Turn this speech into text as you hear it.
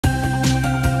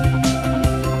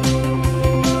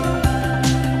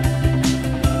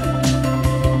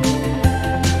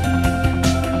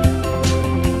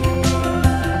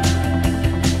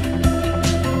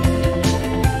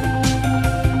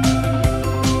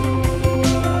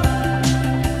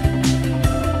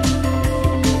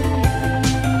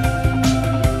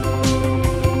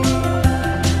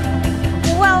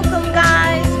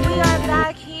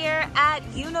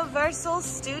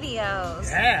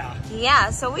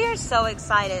so we are so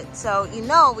excited. So, you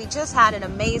know, we just had an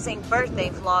amazing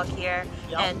birthday vlog here.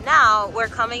 Yep. And now we're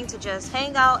coming to just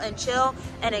hang out and chill.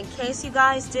 And in case you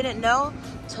guys didn't know,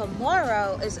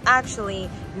 tomorrow is actually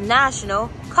National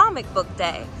Comic Book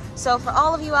Day. So for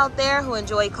all of you out there who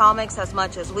enjoy comics as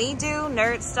much as we do,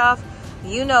 nerd stuff,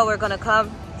 you know we're gonna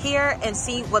come here and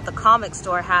see what the comic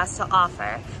store has to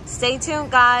offer. Stay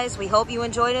tuned, guys. We hope you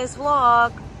enjoy this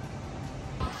vlog.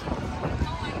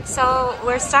 So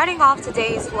we're starting off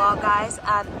today's vlog, guys,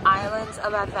 at Islands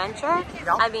of Adventure. Yep.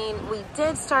 I mean, we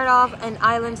did start off in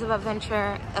Islands of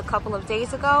Adventure a couple of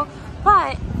days ago,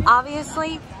 but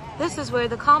obviously this is where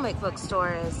the comic book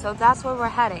store is, so that's where we're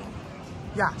heading.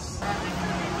 Yes.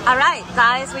 All right,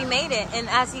 guys, we made it, and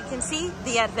as you can see,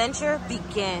 the adventure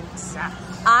begins.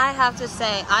 Yes. I have to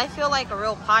say, I feel like a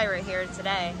real pirate here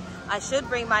today. I should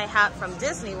bring my hat from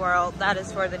Disney World, that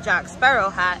is for the Jack Sparrow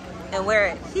hat, and wear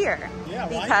it here. Yeah,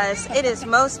 because it is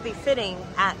most befitting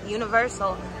at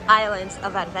Universal Islands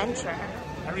of Adventure.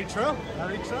 Very true,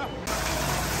 very true.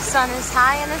 Sun is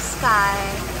high in the sky.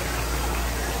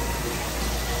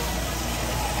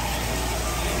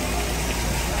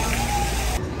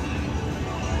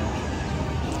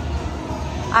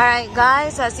 All right,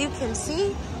 guys, as you can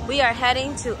see, we are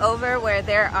heading to over where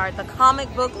there are the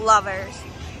comic book lovers.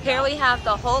 Here we have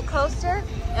the Hulk coaster,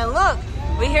 and look,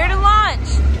 we're here to launch.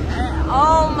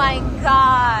 Oh my God,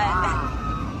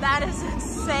 wow. That is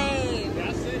insane.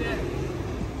 Yes, it is.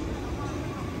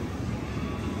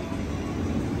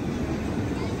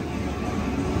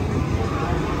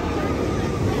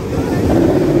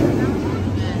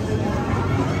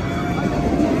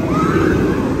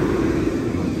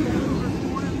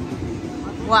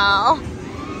 Wow.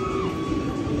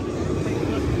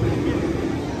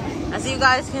 As you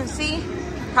guys can see,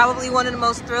 probably one of the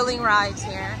most thrilling rides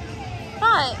here.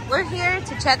 But we're here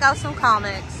to check out some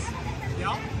comics.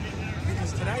 Yep,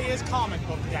 because today is Comic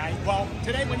Book Day. Well,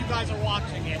 today when you guys are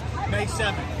watching it, May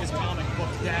 7th is Comic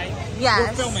Book Day.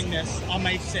 Yes. We're filming this on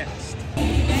May 6th.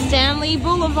 Stanley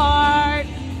Boulevard.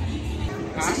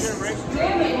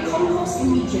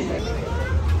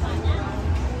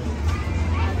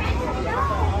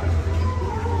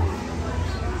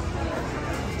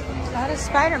 Got a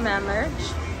Spider-Man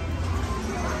merch.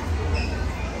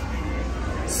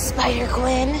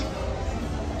 Spider-Gwen.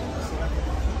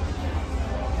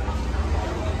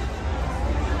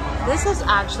 This is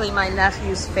actually my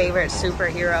nephew's favorite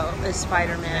superhero, is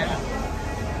Spider-Man.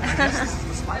 Yeah. This is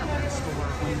the Spider-Man store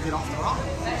when you get off the rock.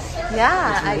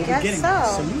 Yeah, I guess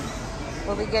so.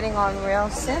 We'll be getting on real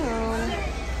soon.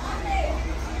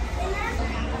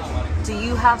 Do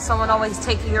you have someone always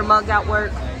taking your mug at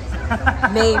work?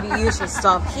 Maybe you should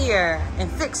stop here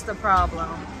and fix the problem.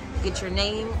 Get your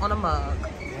name on a mug.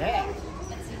 Yeah.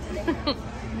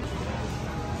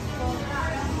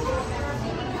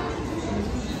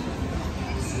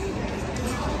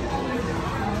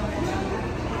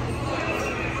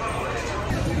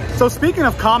 So speaking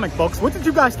of comic books, what did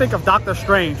you guys think of Doctor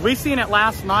Strange? We seen it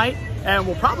last night, and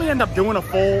we'll probably end up doing a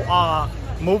full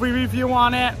movie review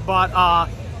on it. But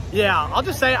yeah, I'll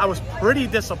just say I was pretty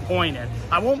disappointed.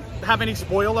 I won't have any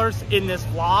spoilers in this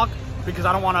vlog because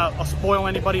I don't want to spoil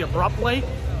anybody abruptly.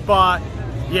 But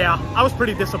yeah, I was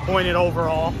pretty disappointed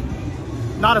overall.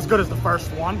 Not as good as the first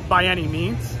one by any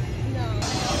means.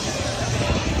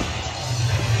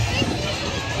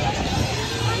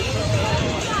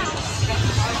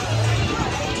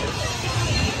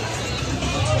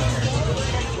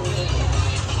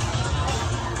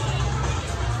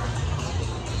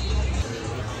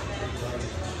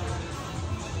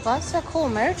 Lots of cool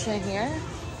merch in here.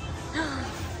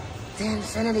 The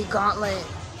Infinity Gauntlet.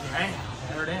 Yeah,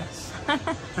 there it is.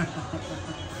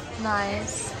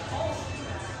 Nice.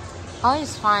 I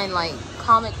always find like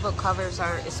comic book covers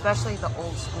are, especially the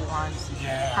old school ones,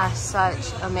 have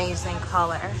such amazing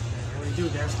color. There we do.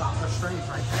 There's Doctor Strange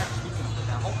right there. Speaking of the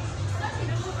devil.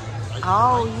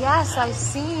 Oh yes, I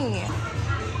see.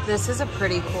 This is a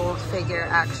pretty cool figure,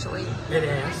 actually. It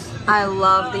is. I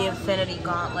love the Infinity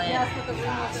Gauntlet.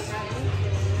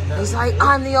 He's like,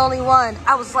 I'm the only one.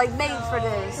 I was like made for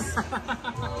this.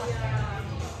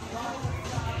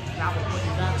 That will put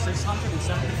you back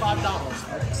 $675,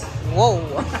 folks. Whoa.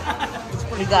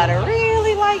 You gotta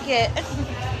really like it.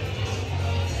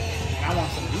 I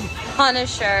want some beef.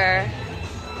 Punisher.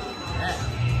 Yeah.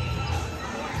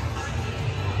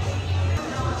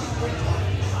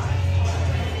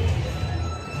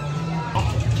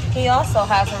 He also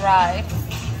has arrived.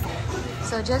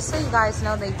 So just so you guys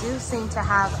know, they do seem to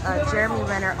have a Jeremy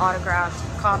Renner autographed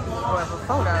copy or of a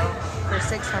photo for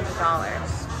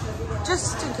 $600.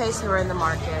 Just in case you were in the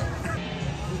market.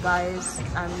 guys.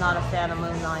 I'm not a fan of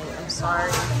Moon Knight. I'm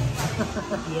sorry.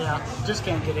 Yeah, just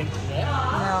can't get into it.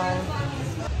 No.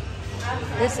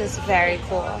 This is very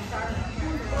cool.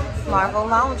 Marvel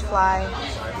Loungefly.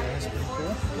 That's pretty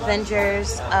cool.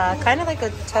 Avengers, kind of like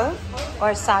a tote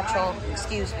or a satchel,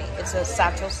 excuse me. It's a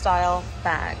satchel style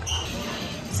bag.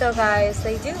 So guys,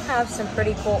 they do have some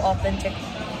pretty cool authentic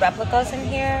replicas in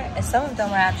here, and some of them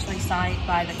are actually signed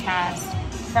by the cast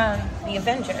from the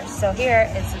Avengers. So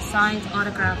here is a signed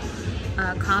autograph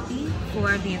copy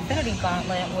for the Infinity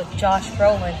Gauntlet with Josh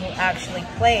Brolin, who actually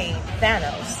played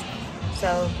Thanos.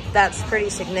 So that's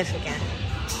pretty significant.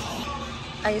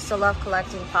 I used to love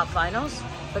collecting pop vinyls,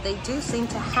 but they do seem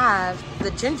to have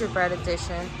the gingerbread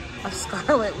edition of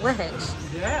Scarlet Witch.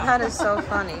 Yeah. That is so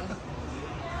funny.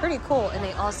 Pretty cool. And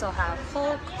they also have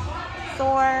Hulk,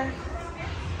 Thor,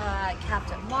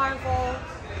 Captain Marvel,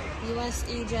 US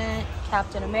Agent,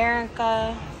 Captain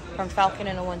America from Falcon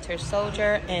and the Winter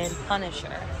Soldier, and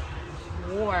Punisher,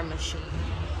 War Machine.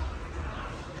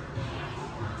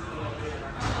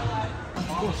 Of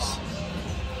course.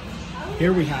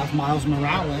 Here we have Miles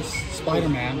Morales,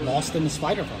 Spider-Man, Lost in the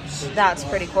Spider-Verse. That's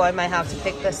pretty cool. I might have to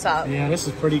pick this up. Yeah, this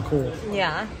is pretty cool.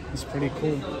 Yeah. It's pretty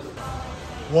cool.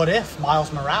 What if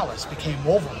Miles Morales became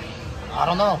Wolverine? I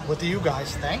don't know. What do you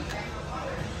guys think?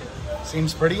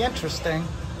 Seems pretty interesting.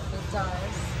 It does.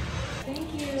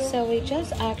 Thank you. So we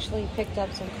just actually picked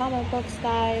up some comic books,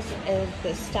 guys. And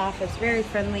the staff is very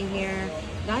friendly here.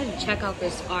 You guys, check out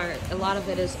this art. A lot of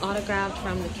it is autographed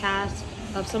from the cast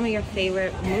of some of your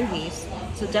favorite movies.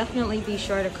 So definitely be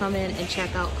sure to come in and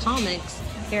check out comics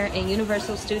here in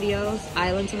Universal Studios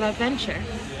Islands of Adventure.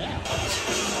 Yeah.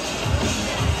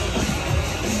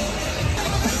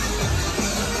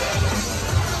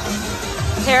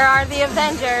 Here are the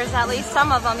Avengers, at least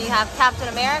some of them. You have Captain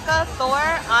America, Thor,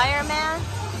 Iron Man.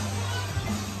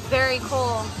 Very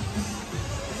cool.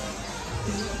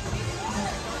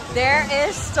 There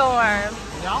is Storm.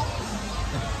 Yeah.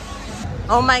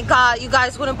 Oh my God, you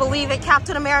guys wouldn't believe it.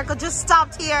 Captain America just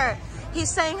stopped here. He's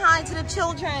saying hi to the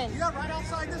children. Yeah, right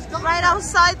outside this door. Right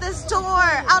outside this door,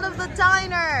 out of the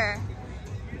diner.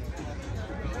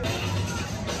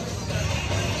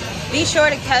 Be sure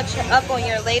to catch up on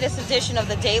your latest edition of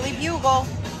the Daily Bugle.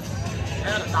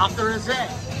 Yeah, the doctor is in.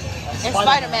 And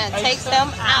Spider-Man takes them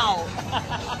out.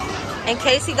 In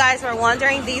case you guys were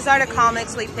wondering, these are the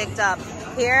comics we picked up.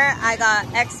 Here I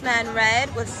got X-Men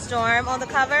Red with Storm on the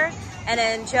cover. And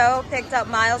then Joe picked up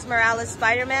Miles Morales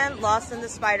Spider-Man, Lost in the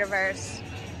Spider-Verse.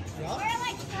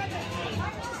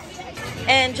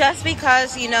 And just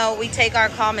because, you know, we take our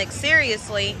comics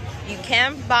seriously, you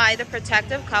can buy the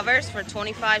protective covers for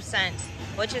 25 cents,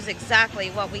 which is exactly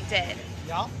what we did.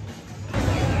 Yeah.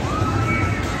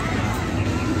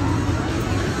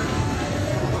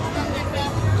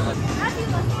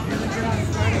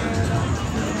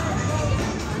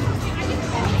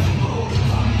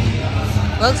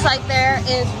 Looks like there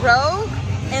is Rogue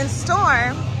and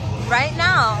Storm right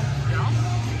now.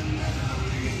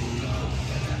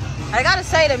 I gotta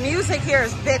say, the music here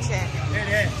is bitchin'. It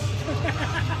is.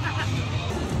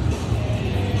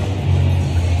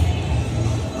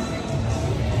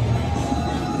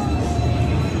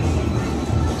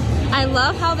 I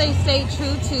love how they stay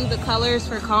true to the colors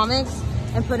for comics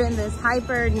and put in this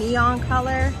hyper neon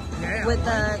color with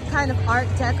the kind of Art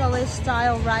Deco-ish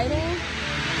style writing.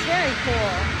 It's very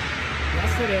cool.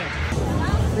 Yes, it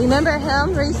is. Remember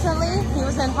him recently? He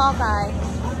was in Hawkeye.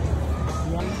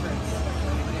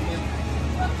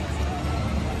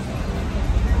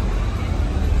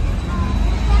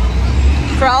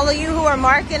 For all of you who were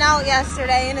marking out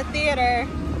yesterday in the theater.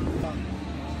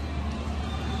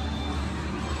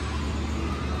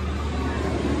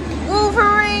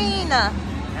 Wolverine!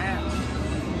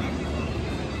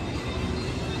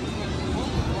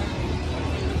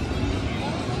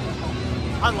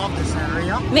 I love this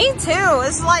area. Me too.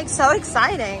 It's like so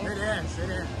exciting. It is, it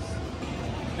is.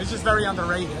 It's just very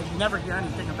underrated. You never hear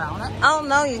anything about it. Oh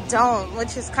no, you don't,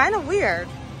 which is kind of weird.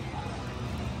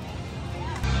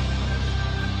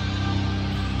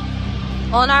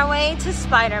 On our way to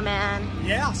Spider-Man.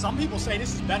 Yeah, some people say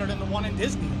this is better than the one in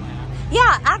Disneyland.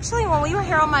 Yeah, actually, when we were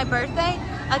here on my birthday,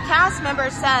 a cast member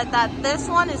said that this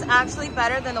one is actually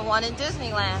better than the one in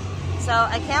Disneyland. So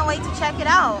I can't wait to check it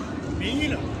out. Me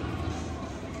either.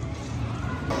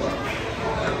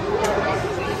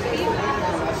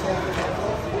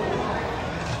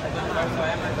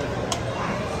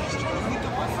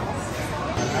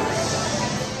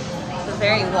 The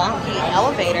very wonky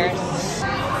elevators.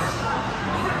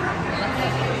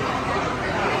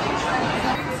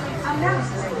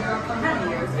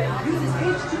 Uses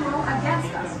H2O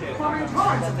against us.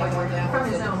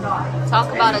 Talk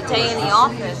about a day in the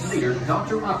office. Leader,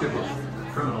 Dr. Octopus.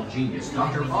 Criminal genius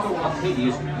Dr. Otto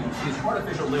Octavius used his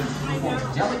artificial limbs to perform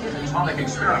delicate atomic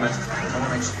experiments, and when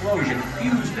an explosion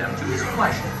fused them to his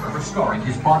flesh, restoring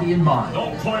his body and mind.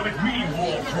 Don't play with me,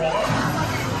 wall crawler.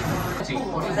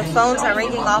 The phones are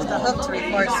ringing off the hook to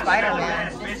report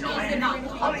Spider-Man.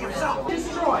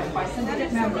 Destroyed by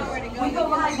syndicate members. We go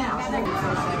live now.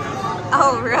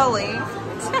 Oh, really?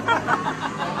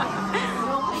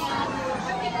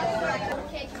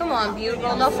 Come on,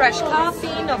 Bugle. No fresh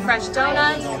coffee, no fresh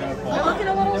donuts. They're looking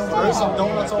a little stale. There's some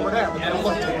donuts over there, but they don't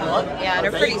look too good. Yeah,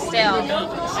 they're pretty stale.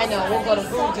 I know. We'll go to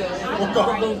Voodoo. We'll go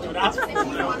to Voodoo. That's what we'll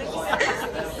do.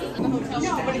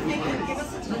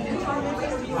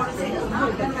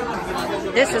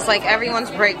 This is like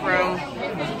everyone's break room.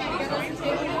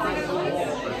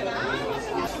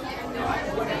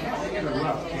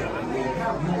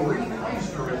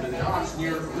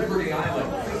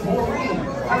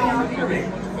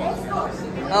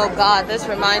 Oh God, this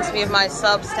reminds me of my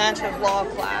substantive law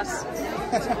class.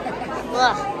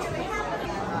 Ugh.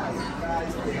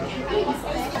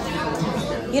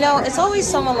 You know, it's always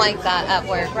someone like that at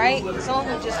work, right? Someone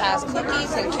who just has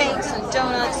cookies and cakes and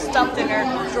donuts stuffed in their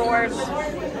drawers.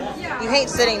 You hate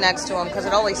sitting next to them because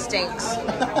it always stinks.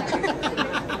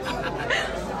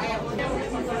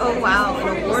 Oh wow,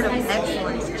 an award of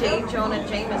excellence, J. Jonah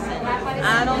Jameson.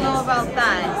 I don't know about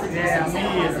that. Yeah, me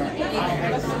either.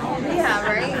 Yeah,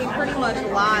 right? He pretty much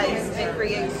lies and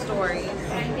creates stories.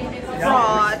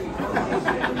 Fraud.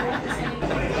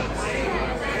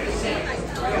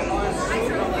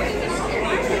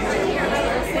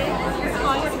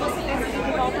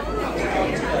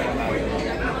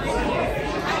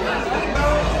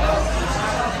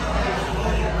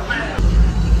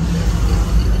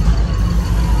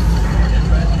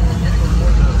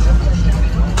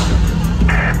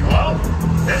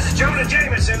 This is Jonah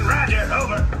Jameson, Roger,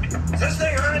 over. Is this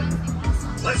thing on?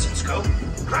 Listen, Scoop,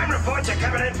 crime reports are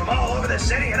coming in from all over the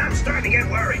city, and I'm starting to get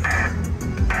worried.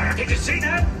 Did you see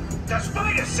that? The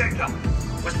spider signal.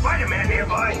 With Spider-Man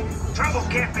nearby, trouble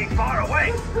can't be far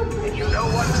away. And you know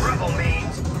what trouble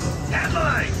means.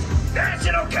 Headline,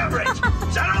 national coverage.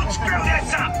 So don't screw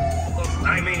this up.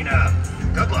 I mean,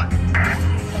 good luck.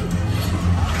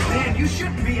 Man, you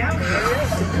shouldn't be out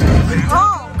here.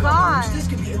 Oh God. This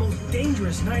could be the most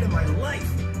dangerous night of my life.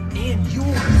 And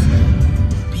yours.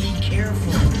 Be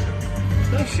careful.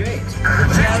 No shades.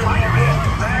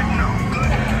 Spider-Man, bad, no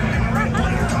good. Right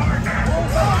play your card.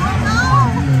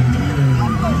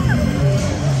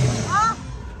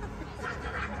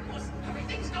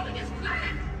 Everything's going as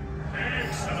planned.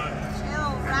 Excellent.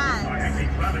 My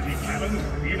anti-gravity cannon,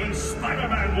 even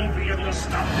Spider-Man won't be able to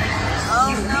stop me.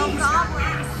 Oh, no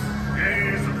goblins.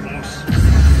 Yes, of course.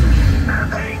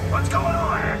 Hey, what's going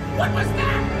on? What was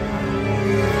that?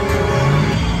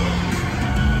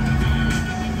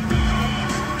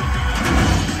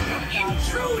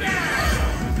 Intruder!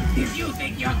 If you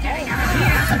think you're getting out of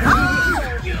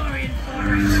here, you're in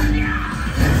for it.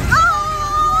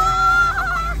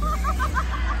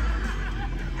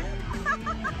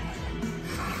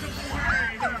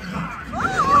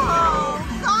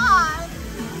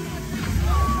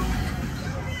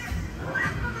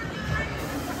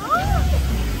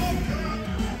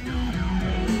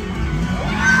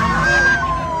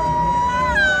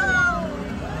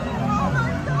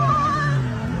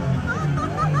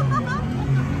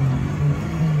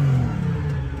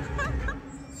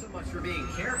 So much for being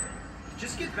careful.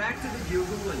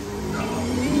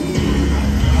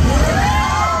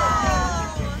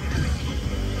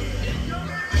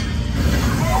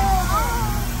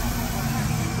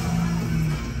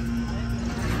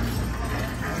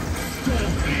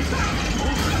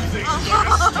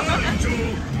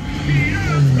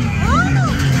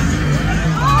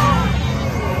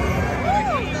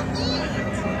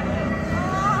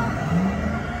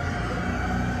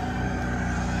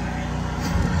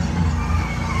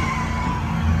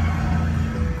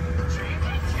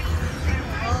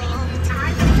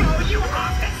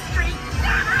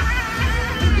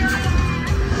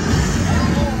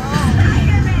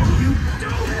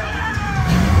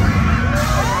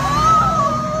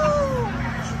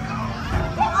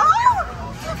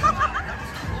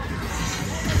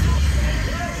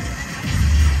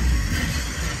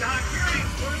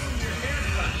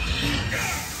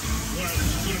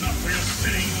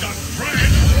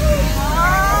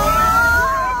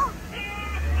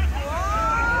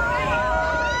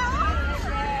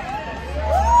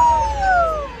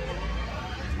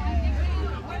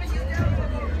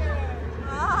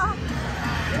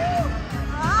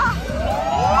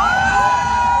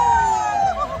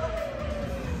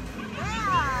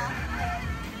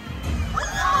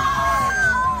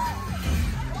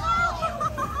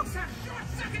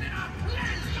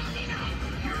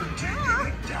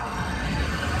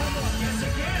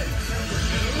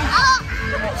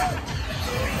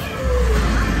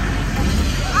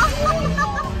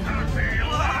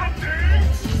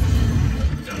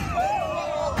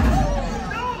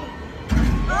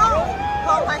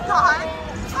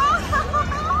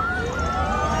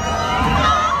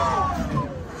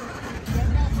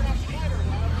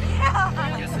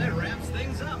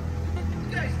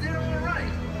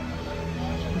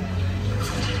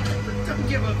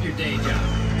 Give up your day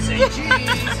job. Say cheese.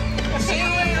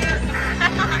 Cheese.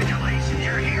 Congratulations,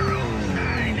 you're heroes.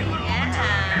 I knew it all the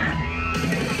time.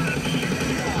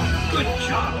 Good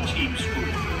job, Team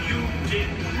Scoop. You did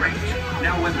great.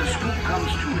 Now when the scoop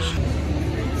comes to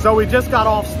us. So we just got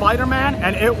off Spider-Man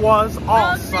and it was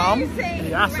awesome. Amazing,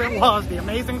 yes, right? it was the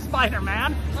Amazing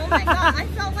Spider-Man. Oh my god, I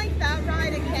felt like that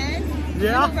ride again.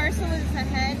 Yeah. Universal is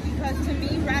ahead because to me,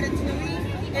 Ratatouille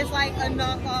is like a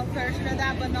knockoff version of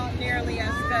that, but not nearly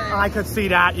as good. I could see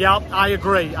that. Yep, I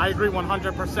agree. I agree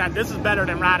 100%. This is better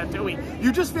than Ratatouille.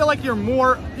 You just feel like you're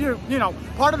more, you know,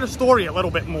 part of the story a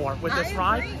little bit more with this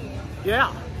ride.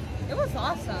 Yeah. It was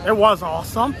awesome. It was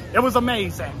awesome. It was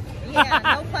amazing.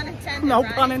 Yeah, no pun intended. No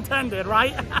right? pun intended,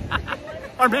 right?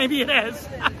 Or maybe it is.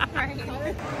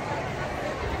 Right.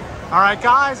 All right,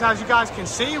 guys, as you guys can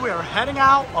see, we are heading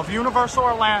out of Universal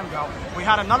Orlando. We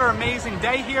had another amazing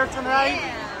day here today.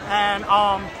 Yeah. And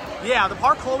yeah, the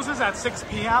park closes at 6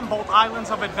 p.m., both Islands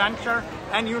of Adventure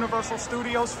and Universal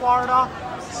Studios Florida.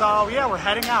 So yeah, we're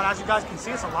heading out. As you guys can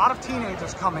see, it's a lot of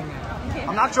teenagers coming in. Yeah.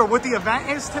 I'm not sure what the event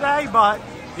is today, but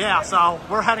yeah, so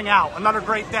we're heading out. Another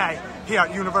great day here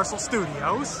at Universal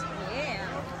Studios. Yeah.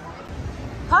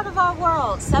 Part of our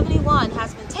world, 71,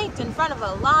 has been taped in front of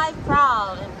a live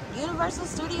crowd in Universal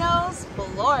Studios,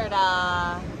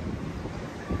 Florida.